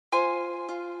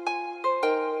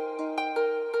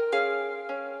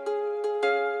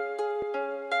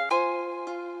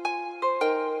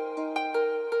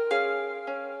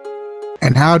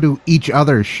And how do each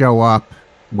other show up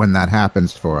when that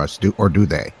happens for us? Do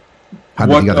they? How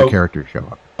do the other characters show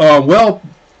up? Well,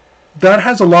 that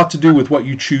has a lot to do with what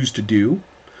you choose to do.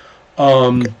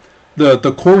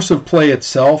 The course of play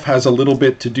itself has a little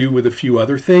bit to do with a few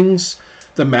other things.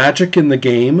 The magic in the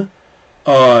game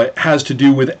has to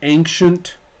do with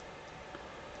ancient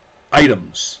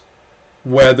items,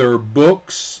 whether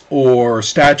books or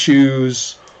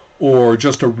statues or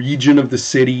just a region of the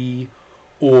city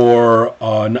or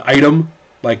an item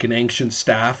like an ancient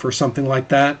staff or something like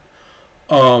that,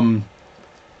 and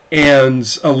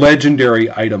a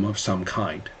legendary item of some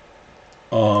kind.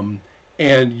 And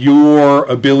your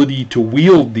ability to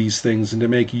wield these things and to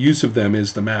make use of them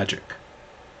is the magic.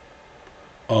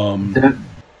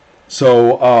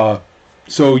 So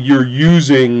you're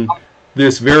using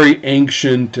this very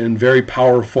ancient and very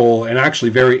powerful and actually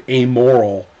very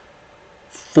amoral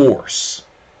force.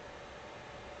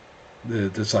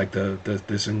 It's like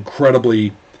this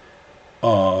incredibly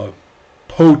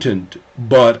potent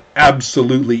but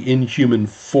absolutely inhuman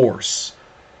force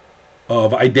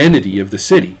of identity of the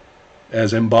city,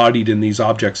 as embodied in these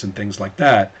objects and things like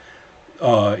that,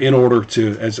 in order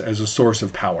to as a source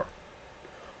of power.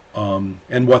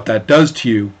 And what that does to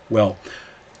you, well,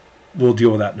 we'll deal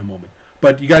with that in a moment.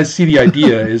 But you guys see the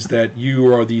idea is that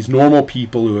you are these normal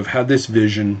people who have had this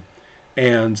vision,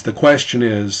 and the question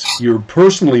is, you're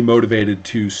personally motivated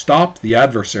to stop the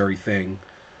adversary thing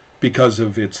because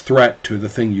of its threat to the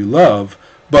thing you love,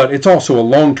 but it's also a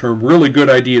long-term really good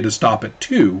idea to stop it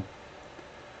too,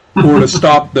 or to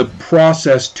stop the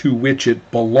process to which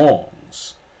it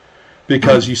belongs.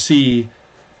 Because you see,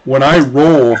 when I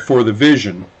roll for the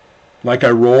vision, like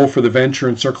I roll for the venture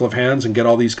and circle of hands and get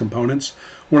all these components,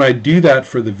 when I do that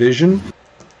for the vision,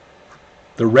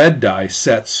 the red die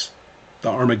sets the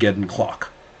Armageddon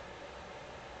clock.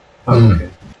 Okay.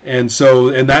 And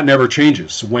that never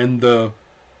changes. At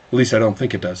least I don't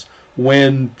think it does.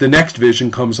 When the next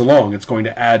vision comes along, it's going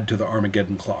to add to the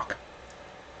Armageddon clock.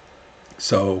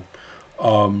 So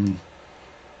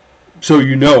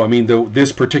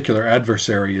this particular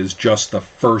adversary is just the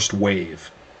first wave.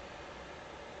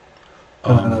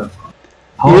 How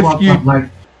about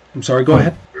I'm sorry, go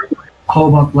ahead. How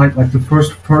about like the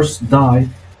first die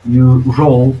you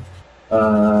roll?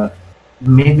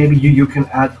 Maybe you can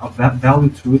add a value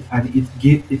to it, and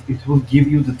it will give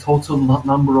you the total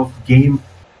number of game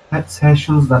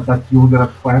sessions that you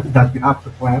have to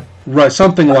plan. Right,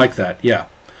 something like that. Yeah.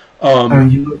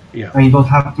 And you don't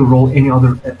have to roll any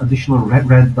other additional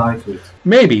red die to it.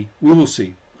 Maybe we will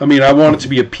see. I mean, I want it to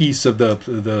be a piece of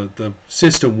the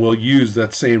system. We'll use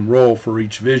that same roll for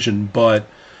each vision, but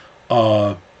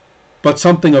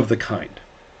something of the kind.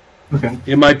 Okay.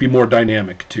 It might be more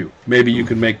dynamic too. Maybe you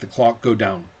can make the clock go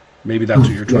down. Maybe that's what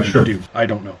you're trying to do. I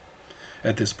don't know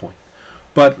at this point.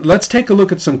 But let's take a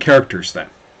look at some characters then.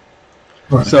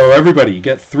 Right. So everybody,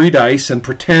 get 3 dice and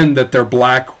pretend that they're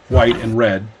black, white, and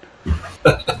red.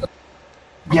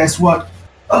 Guess what?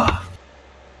 Oh,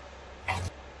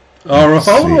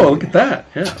 look at that!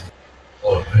 Yeah.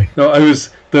 No, I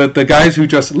was the guys who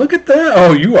just look at that.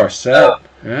 Oh, you are set.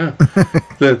 Yeah.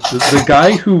 The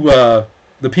guy who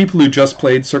the people who just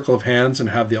played Circle of Hands and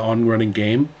have the on-running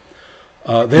game,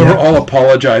 they were all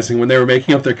apologizing when they were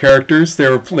making up their characters. They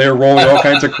were rolling all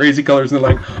kinds of crazy colors, and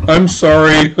they're like, "I'm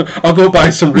sorry, I'll go buy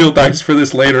some real dice for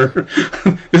this later.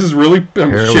 This is really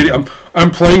shitty. I'm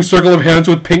playing Circle of Hands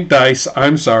with pink dice.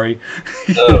 I'm sorry."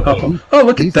 Oh,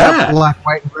 look at that! Black,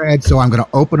 white, and red. So I'm going to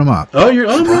open them up. Oh, you're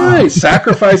nice.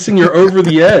 Sacrificing your over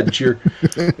the edge. You're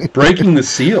breaking the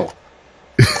seal.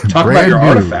 Talk about your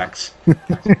artifacts.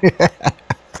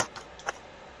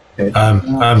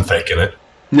 I'm thinking it.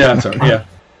 Yeah, sorry. Yeah.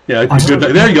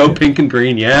 There you go, pink and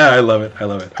green. Yeah, I love it.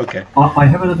 Okay. I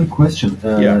have another question.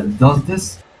 Does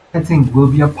this setting will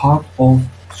be a part of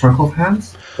Circle of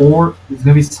Hands, or is going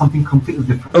to be something completely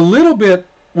different? A little bit.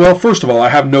 Well, first of all, I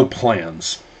have no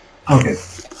plans. Okay.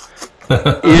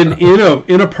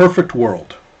 In a perfect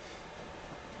world,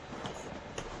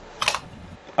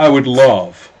 I would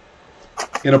love,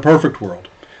 in a perfect world.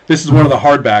 This is one of the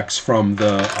hardbacks from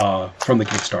the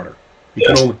Kickstarter. You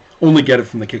can only get it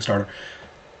from the Kickstarter.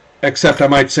 Except I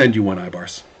might send you one,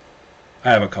 Ibars.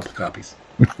 I have a couple copies.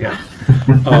 Yeah.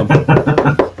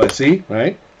 But see,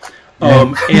 right?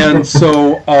 And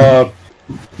so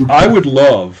I would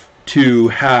love to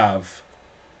have,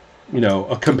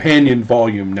 a companion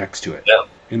volume next to it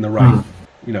in the right,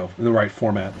 in the right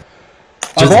format.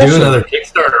 Just do another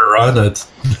Kickstarter run. It's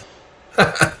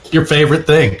your favorite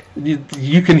thing.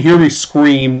 You can hear me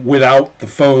scream without the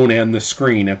phone and the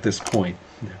screen at this point.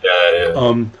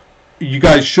 Yeah. you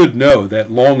guys should know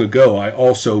that long ago I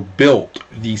also built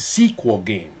the sequel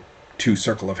game to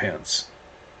Circle of Hands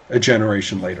a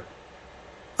generation later.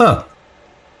 Huh.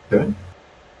 Good.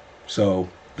 So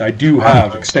I do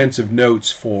have extensive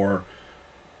notes for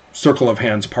Circle of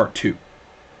Hands Part 2.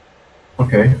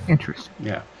 Okay. Interesting.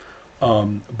 Yeah.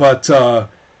 But to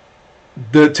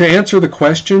answer the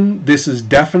question, this is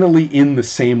definitely in the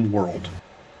same world.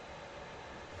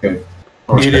 Okay.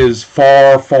 It is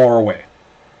far, far away.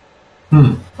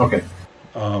 Okay.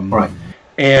 Right.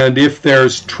 And if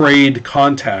there's trade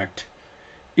contact,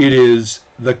 it is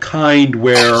the kind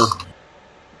where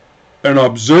an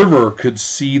observer could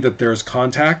see that there's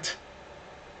contact,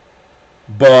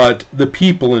 but the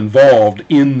people involved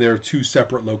in their two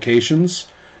separate locations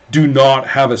do not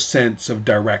have a sense of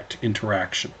direct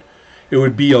interaction. It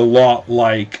would be a lot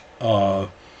like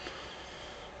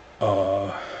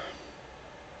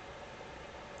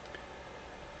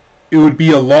it would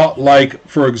be a lot like,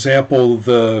 for example,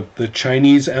 the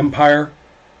Chinese Empire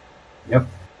Yep.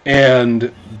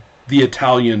 and the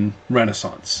Italian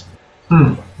Renaissance.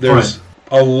 There's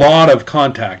Right. a lot of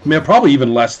contact, probably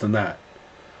even less than that.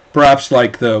 Perhaps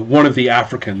like one of the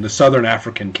Southern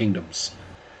African kingdoms.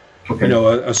 Okay. You know,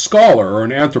 a scholar or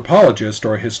an anthropologist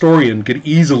or a historian could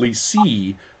easily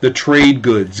see the trade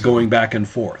goods going back and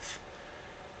forth.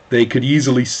 They could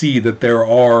easily see that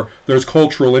there's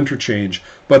cultural interchange,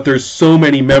 but there's so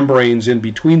many membranes in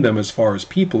between them as far as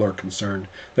people are concerned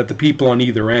that the people on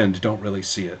either end don't really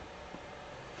see it.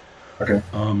 Okay.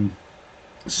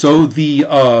 So the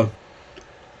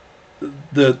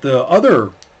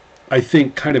other, I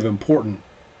think, kind of important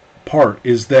part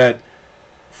is that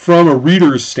from a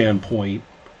reader's standpoint,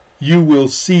 you will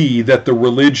see that the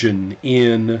religion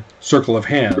in Circle of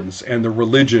Hands and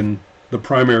the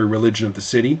primary religion of the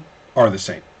city, are the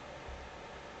same.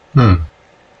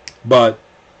 But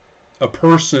a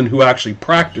person who actually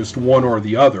practiced one or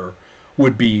the other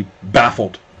would be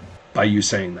baffled by you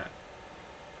saying that.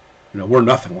 You know, we're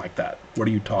nothing like that. What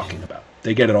are you talking about?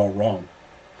 They get it all wrong.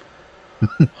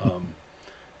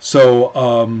 So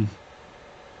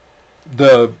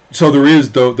there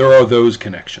are those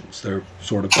connections. They're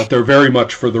but they're very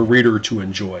much for the reader to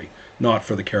enjoy, not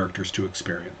for the characters to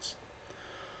experience.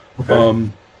 Okay.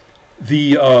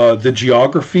 The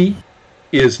geography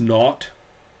is not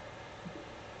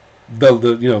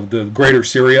the greater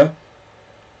Syria.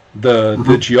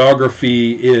 The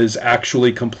geography is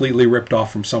actually completely ripped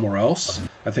off from somewhere else.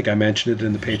 I think I mentioned it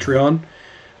in the Patreon.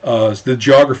 The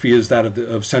geography is that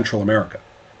of Central America.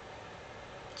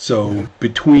 So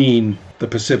between the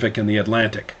Pacific and the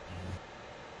Atlantic.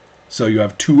 So you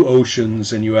have two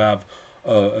oceans, and you have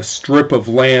a strip of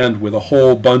land with a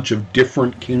whole bunch of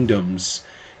different kingdoms,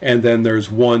 and then there's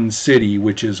one city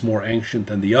which is more ancient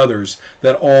than the others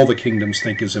that all the kingdoms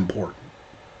think is important.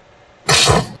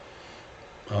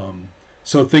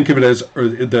 So think of it as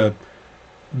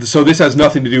so this has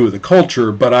nothing to do with the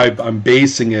culture, but I'm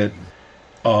basing it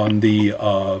on the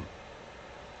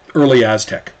early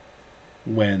Aztec,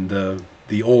 when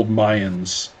the old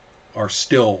Mayans are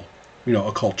still,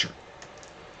 a culture.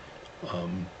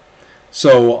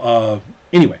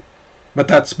 Anyway,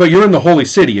 but you're in the Holy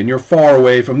City, and you're far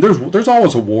away from. There's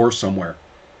always a war somewhere,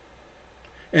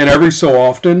 and every so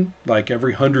often, like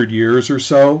every 100 years or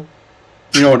so,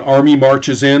 an army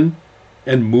marches in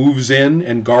and moves in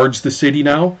and guards the city.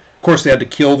 Now, of course, they had to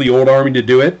kill the old army to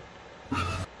do it,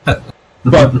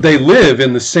 but they live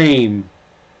in the same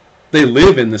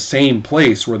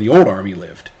place where the old army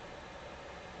lived.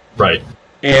 Right.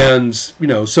 And,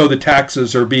 so the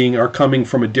taxes are coming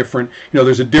from a different,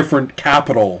 there's a different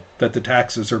capital that the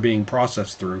taxes are being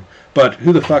processed through, but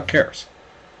who the fuck cares?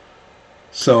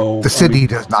 So the city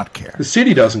does not care. The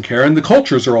city doesn't care, and the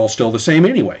cultures are all still the same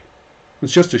anyway.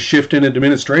 It's just a shift in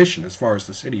administration as far as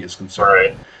the city is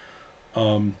concerned.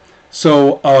 Right.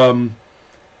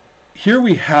 Here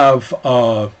we have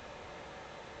we're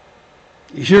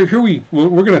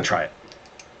going to try it.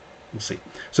 We'll see.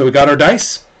 So we got our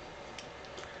dice,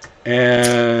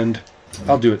 and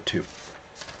I'll do it too.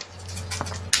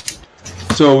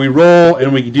 So we roll,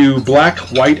 and we do black,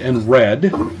 white, and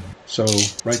red. So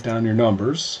write down your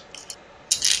numbers.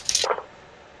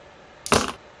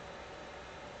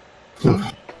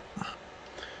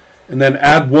 And then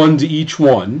add 1 to each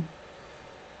one.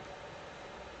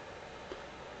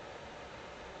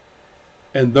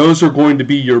 And those are going to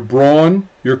be your brawn,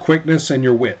 your quickness, and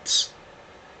your wits.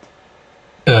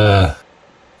 Okay,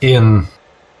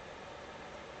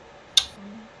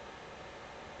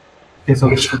 so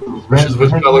which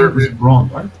color is brawn,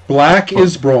 right? Black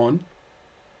is brawn.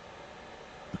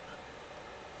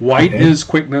 White is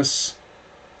quickness.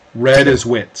 Red is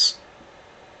wits.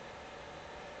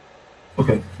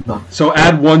 Okay, done. So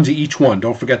add 1 to each one.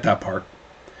 Don't forget that part.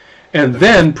 And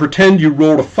then pretend you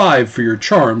rolled a 5 for your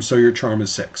charm, so your charm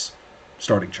is 6.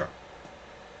 Starting charm.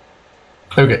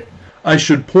 Okay. I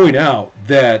should point out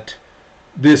that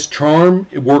this charm,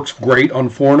 it works great on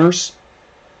foreigners.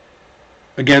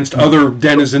 Against other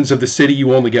denizens of the city,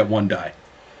 you only get 1 die.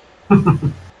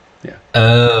 Yeah.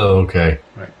 Oh, okay.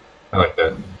 Right. I like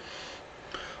that.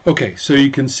 Okay, so you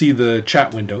can see the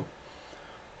chat window.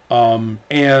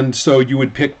 And so you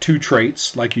would pick 2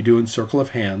 traits, like you do in Circle of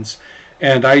Hands.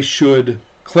 And I should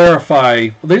clarify,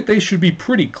 they should be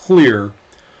pretty clear.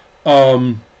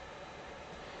 I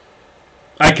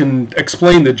can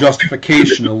explain the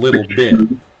justification a little bit.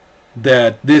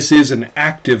 That this is an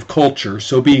active culture,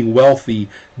 so being wealthy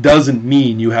doesn't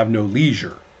mean you have no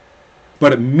leisure.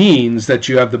 But it means that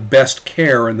you have the best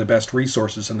care and the best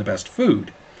resources and the best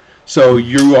food. So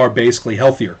you are basically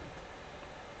healthier.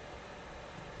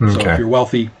 Okay. So if you're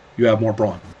wealthy, you have more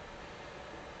brawn.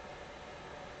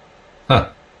 Huh.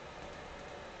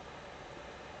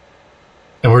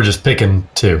 And we're just picking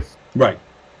 2. Right.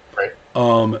 Right.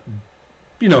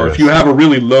 If you have a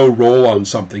really low roll on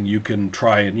something, you can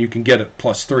try and you can get it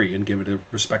 +3 and give it a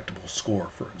respectable score,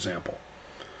 for example.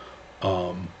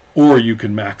 Or you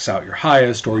can max out your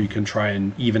highest, or you can try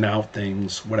and even out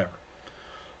things, whatever.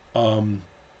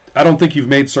 I don't think you've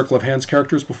made Circle of Hands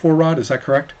characters before, Rod. Is that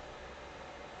correct?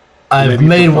 I've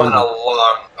made one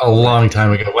a long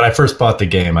time ago. When I first bought the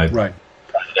game, I right.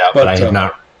 tried it out, but I have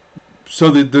not. So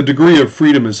the degree of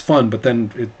freedom is fun, but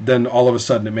then all of a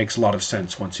sudden it makes a lot of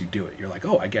sense once you do it. You're like,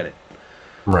 oh, I get it.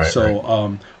 Right. So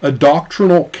right. A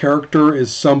doctrinal character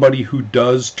is somebody who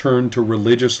does turn to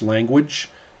religious language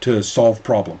to solve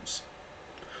problems.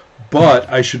 But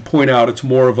I should point out it's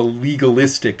more of a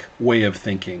legalistic way of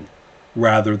thinking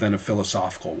rather than a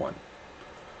philosophical one.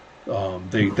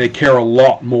 They care a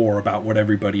lot more about what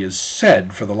everybody has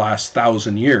said for the last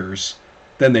 1,000 years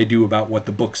than they do about what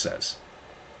the book says.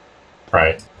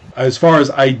 Right. As far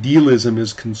as idealism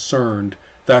is concerned,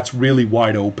 that's really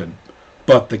wide open.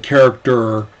 But the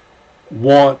character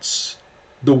wants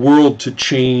the world to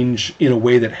change in a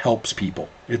way that helps people.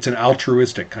 It's an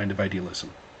altruistic kind of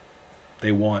idealism.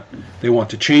 They want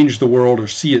to change the world or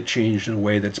see it changed in a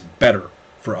way that's better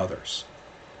for others.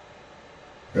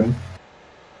 Okay.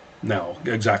 Now,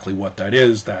 exactly what that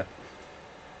is, that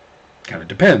kind of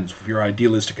depends. If you're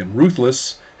idealistic and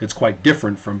ruthless, it's quite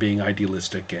different from being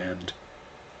idealistic and,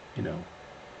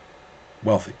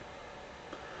 wealthy.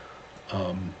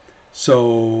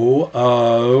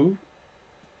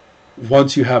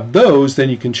 Once you have those, then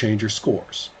you can change your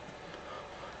scores.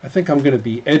 I think I'm going to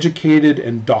be educated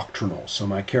and doctrinal, so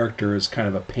my character is kind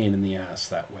of a pain in the ass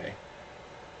that way.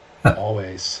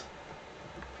 Always.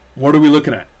 What are we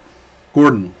looking at?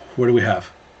 Gordon, what do we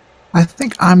have? I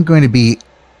think I'm going to be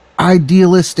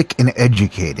idealistic and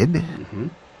educated. Mm-hmm.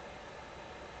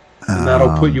 And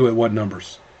that'll put you at what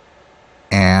numbers?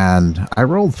 And I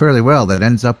rolled fairly well. That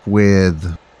ends up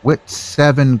with Wit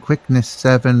 7, Quickness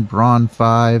 7, Brawn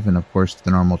 5, and of course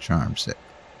the normal Charm 6.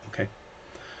 Okay.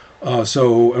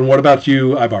 And what about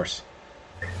you, Ibars?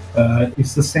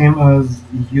 It's the same as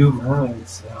you.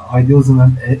 It's idealism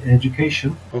and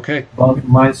education. Okay. But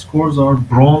my scores are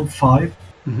Brawn 5,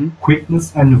 mm-hmm.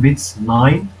 Quickness and Wits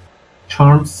 9,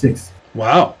 Charm 6.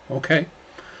 Wow. Okay.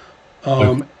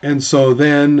 And so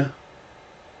then,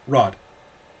 Rod.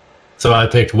 So I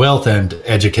picked wealth and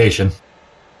education.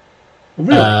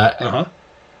 Really? Uh-huh.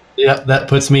 Yeah, that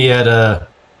puts me at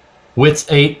Wits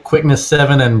 8, Quickness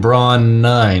 7, and Brawn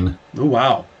 9. Oh,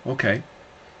 wow. Okay.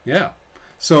 Yeah.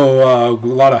 So a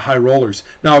lot of high rollers.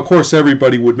 Now, of course,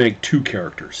 everybody would make 2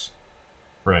 characters.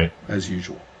 Right. As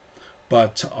usual.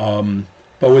 But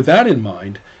with that in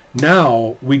mind,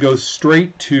 now we go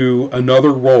straight to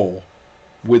another roll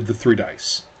with the 3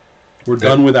 dice. We're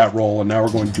done with that roll, and now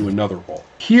we're going to do another roll.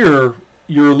 Here,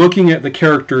 you're looking at the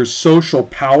character's social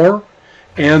power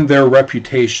and their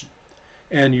reputation.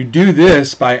 And you do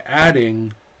this by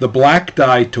adding the black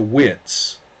die to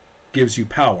wits, gives you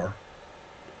power,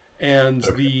 and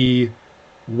the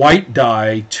white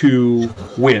die to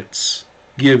wits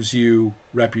gives you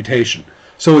reputation.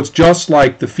 So it's just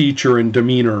like the feature and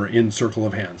demeanor in Circle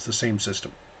of Hands, the same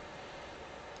system.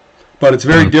 But it's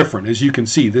very different. As you can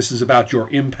see, this is about your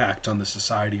impact on the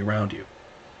society around you.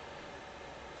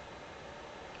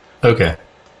 Okay.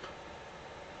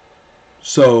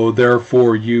 So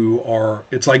therefore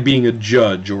it's like being a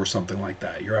judge or something like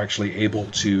that. You're actually able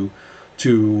to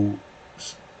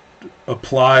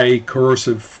apply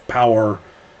coercive power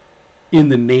in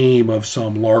the name of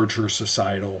some larger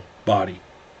societal body.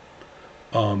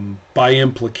 By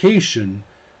implication,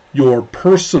 your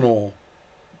personal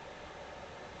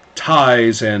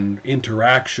ties and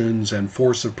interactions and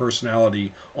force of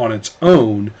personality on its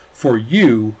own for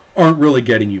you aren't really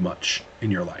getting you much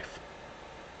in your life.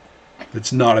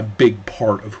 It's not a big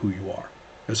part of who you are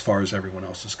as far as everyone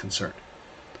else is concerned.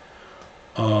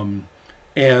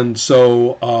 And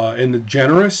so, in the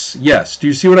generous, yes. Do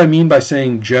you see what I mean by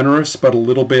saying generous, but a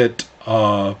little bit,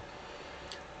 what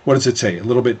does it say? A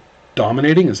little bit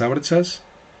dominating? Is that what it says?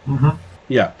 Mm-hmm.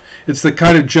 Yeah. It's the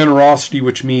kind of generosity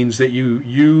which means that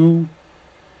you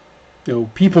know,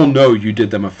 people know you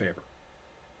did them a favor.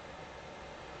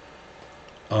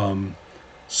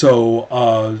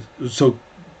 So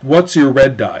what's your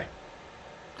red die?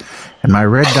 And my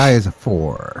red die is a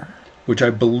 4. Which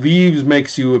I believe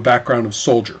makes you a background of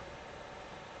soldier.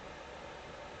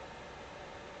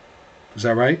 Is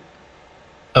that right?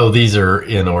 Oh, these are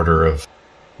in order of...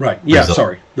 Right. Yeah, result.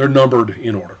 sorry. They're numbered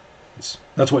in order.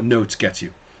 That's what notes gets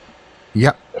you.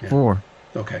 Yep, Yeah. 4.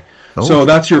 Okay. Oh. So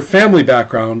that's your family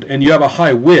background, and you have a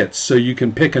high wits, so you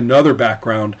can pick another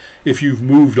background if you've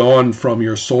moved on from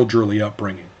your soldierly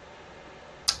upbringing.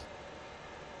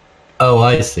 Oh,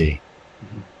 I see.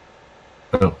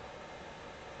 Oh.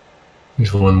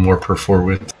 There's one more per 4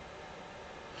 wit.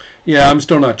 Yeah, I'm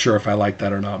still not sure if I like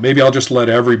that or not. Maybe I'll just let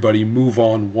everybody move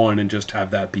on one and just have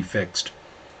that be fixed.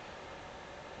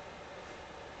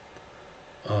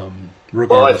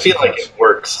 Well, I feel like it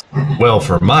works well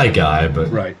for my guy, but...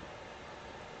 Right.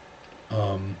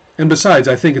 And besides,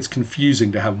 I think it's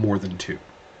confusing to have more than 2.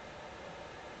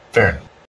 Fair enough.